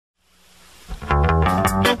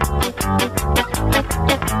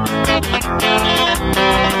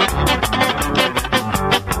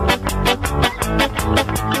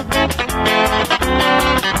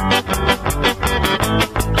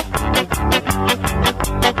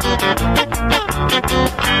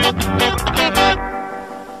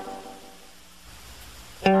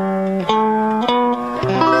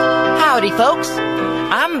folks.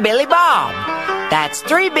 I'm Billy Bob. That's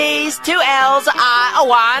 3 B's, 2 L's, a I, a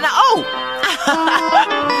Y, and a O.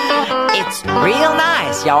 It's real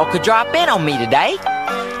nice y'all could drop in on me today.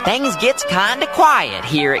 Things gets kinda quiet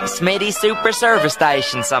here at Smitty's Super Service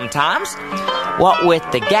Station sometimes. What with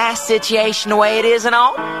the gas situation the way it is and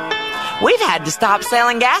all, we've had to stop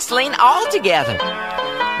selling gasoline altogether.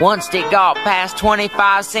 Once it got past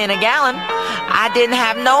 25 cents a gallon, I didn't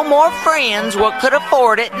have no more friends what could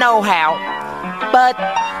afford it nohow. But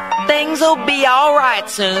things'll be alright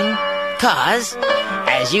soon, 'cause,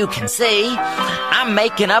 as you can see, I'm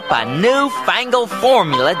making up a newfangled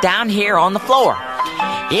formula down here on the floor.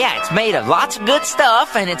 Yeah, it's made of lots of good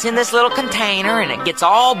stuff, and it's in this little container, and it gets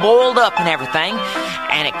all boiled up and everything,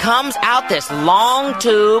 and it comes out this long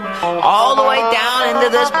tube all the way down into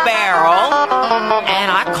this barrel,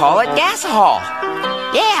 and I call it gasohol.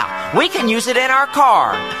 Yeah, we can use it in our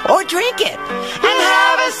car, or drink it, and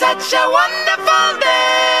have such a wonderful day.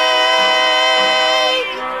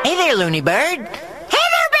 Hey there, Looney Bird. Hey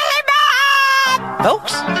there, Billy Bob.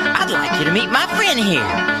 Folks, I'd like you to meet my friend here.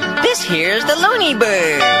 This here's the Looney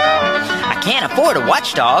Bird. I can't afford a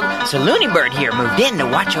watchdog, so Looney Bird here moved in to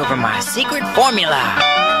watch over my secret formula.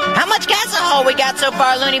 How much gasohol we got so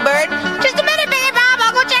far, Looney Bird? Just a minute, Billy Bob.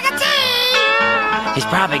 I'll go check and see. He's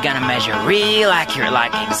probably gonna measure real accurate,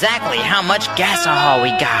 like exactly how much gasohol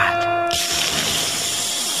we got.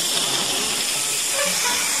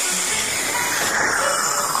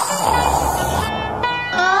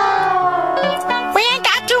 We ain't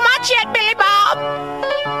got too much yet, Billy Bob.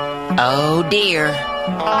 Oh dear.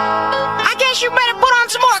 I guess you better put on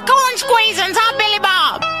some more corn squeezins, huh, Billy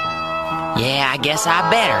Bob? Yeah, I guess I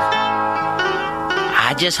better.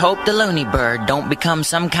 I just hope the Looney Bird don't become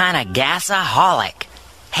some kind of gasaholic.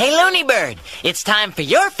 Hey, Looney Bird, it's time for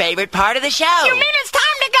your favorite part of the show. You mean it's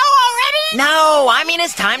time to go already? No, I mean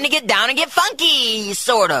it's time to get down and get funky,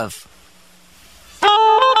 sort of.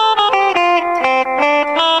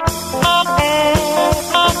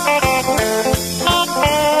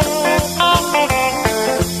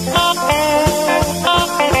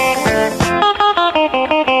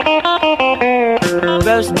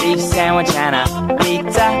 Roast beef sandwich and a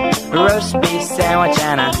pizza. Roast beef sandwich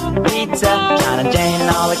and a pizza. John and Jane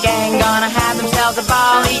and all the gang gonna have themselves a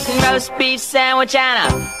ball eating roast beef sandwich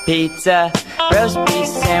and a pizza. Roast beef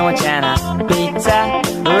sandwich and a pizza.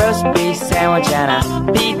 Roast beef sandwich and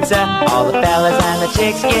a pizza. All the fellas and the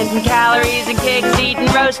chicks getting calories and kicks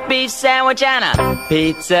eating roast beef sandwich and a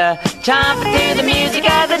pizza. Chomping to the music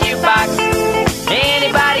of the jukebox.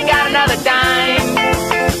 Anybody got another dime?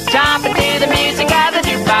 Chomping to the music of the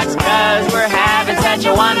jukebox, 'cause we're having such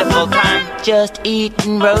a wonderful time. Just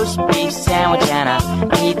eating roast beef sandwich and a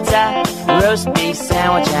pizza. Roast beef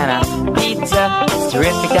sandwich and a pizza. It's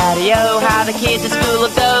terrific, daddy-o, how the kids at school will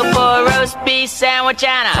go for a roast beef sandwich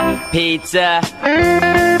and a pizza.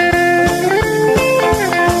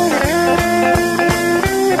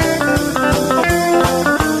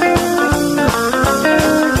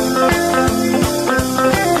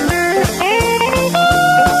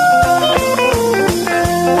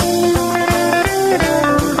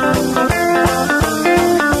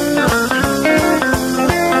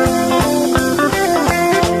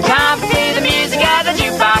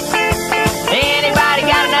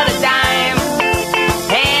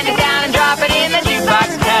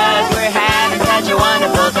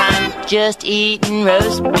 Just eating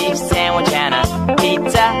roast beef sandwich and a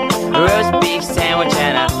pizza. Roast beef sandwich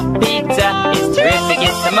and a pizza. It's terrific,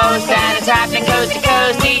 it's the most, and it's happening coast to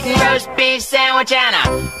coast. Eating roast beef sandwich and a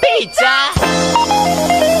pizza.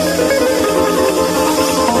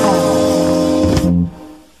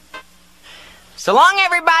 So long,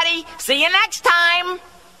 everybody. See you next time.